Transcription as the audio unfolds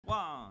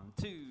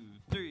2,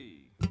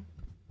 3.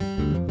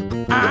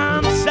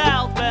 I'm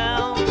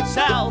southbound,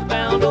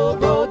 southbound,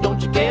 old road,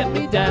 don't you get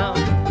me down.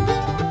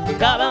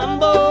 Got on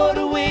board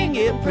a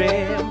winged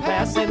prayer, I'm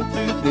passing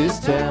through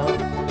this town.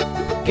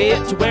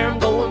 Get to where I'm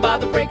going by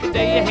the break of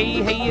day,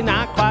 hey, hey, you're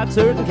not quite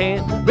certain,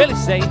 can't really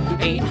say.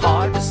 Ain't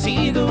hard to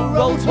see, the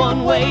road's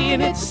one way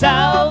and it's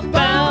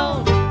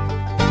southbound.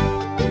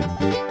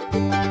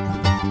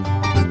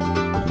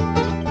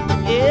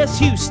 Yes,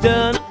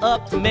 Houston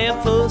up to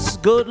Memphis,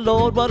 good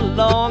Lord, what a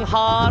long,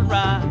 hard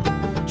ride.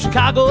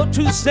 Chicago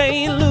to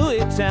St. Louis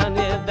town,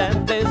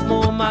 yeah, there's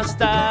more my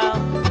style.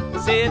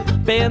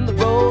 Said, bend the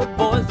road,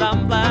 boys,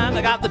 I'm blind.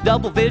 I got the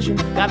double vision,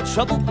 got a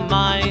troubled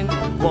mind.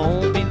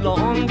 Won't be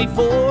long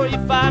before you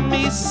find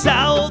me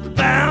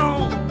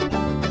southbound.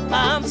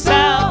 I'm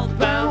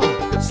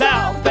southbound,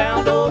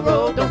 southbound, old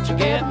road, don't you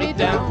get me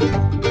down.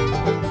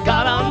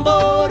 Got on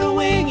board a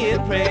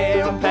winged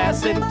prayer, I'm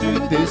passing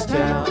through this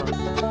town.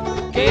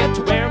 Get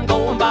to where I'm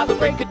going by the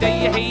break of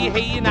day, hey,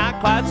 hey, not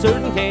quite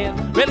certain,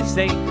 can't really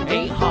say.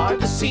 Ain't hard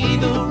to see,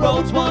 the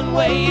road's one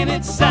way and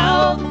it's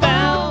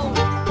southbound.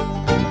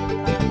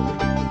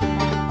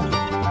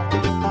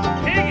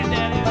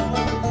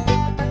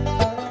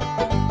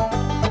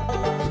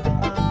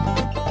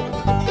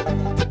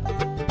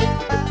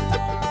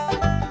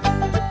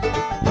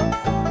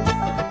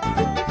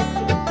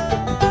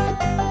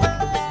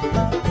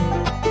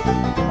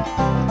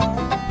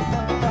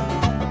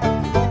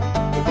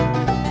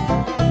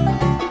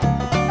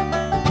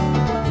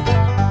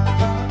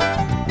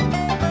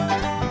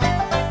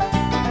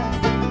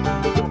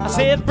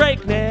 Said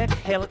breakneck,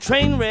 hell a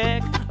train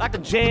wreck, like a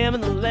jam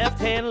in the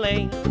left-hand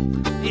lane.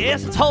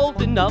 Yes, it's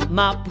holding up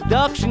my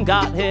production,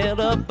 got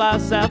held up by a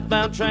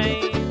southbound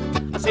train.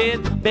 I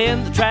said,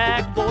 bend the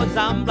track, boys,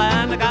 I'm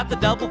blind. I got the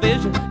double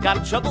vision, got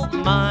a troubled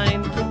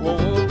mind.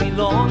 Won't be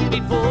long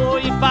before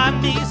you find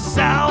me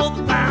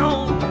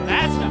southbound.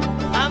 That's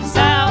right, I'm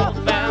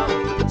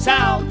southbound,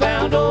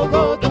 southbound, old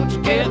road, don't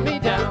you get me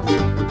down.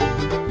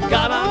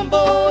 Got on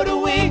board a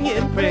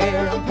winged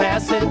prayer, I'm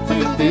passing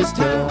through this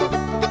town.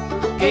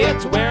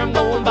 Get to where I'm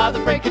going by the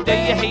break of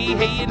day, hey,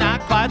 hey, you're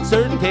not quite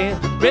certain, can't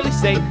really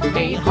say.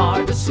 Ain't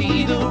hard to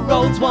see, the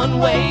road's one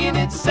way and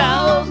it's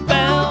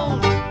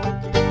southbound.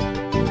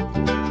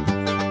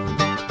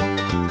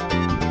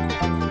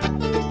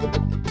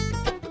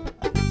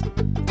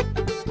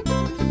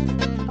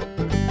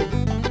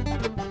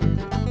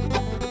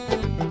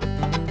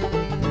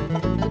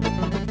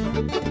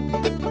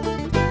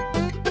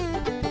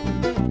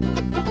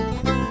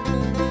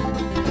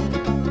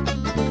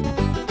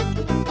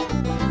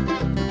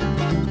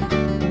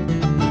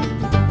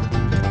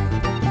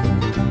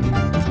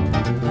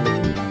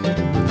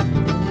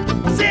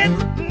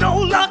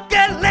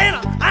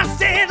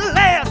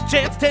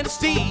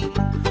 Tennessee,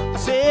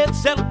 said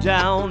settle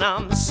down,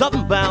 I'm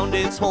southern bound,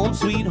 it's home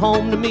sweet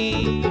home to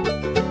me.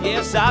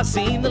 Yes, I've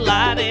seen the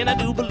light and I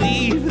do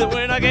believe that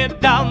when I get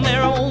down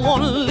there I won't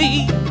want to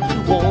leave.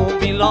 Won't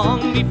be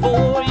long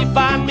before you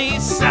find me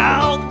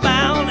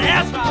southbound.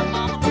 That's right,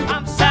 mama,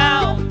 I'm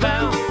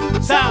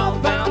southbound,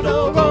 southbound,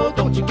 old road,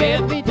 don't you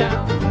get me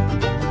down.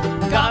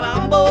 Got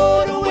on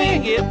board a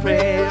winged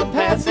prayer, I'm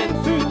passing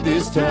through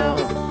this town.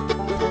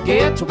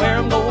 Get to where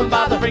I'm going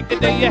by the break of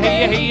day,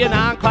 hey, hey, and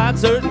I'm quite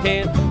certain,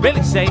 can't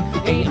really say.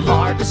 Ain't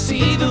hard to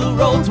see, the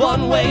road's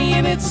one way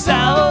and it's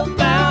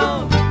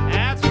southbound.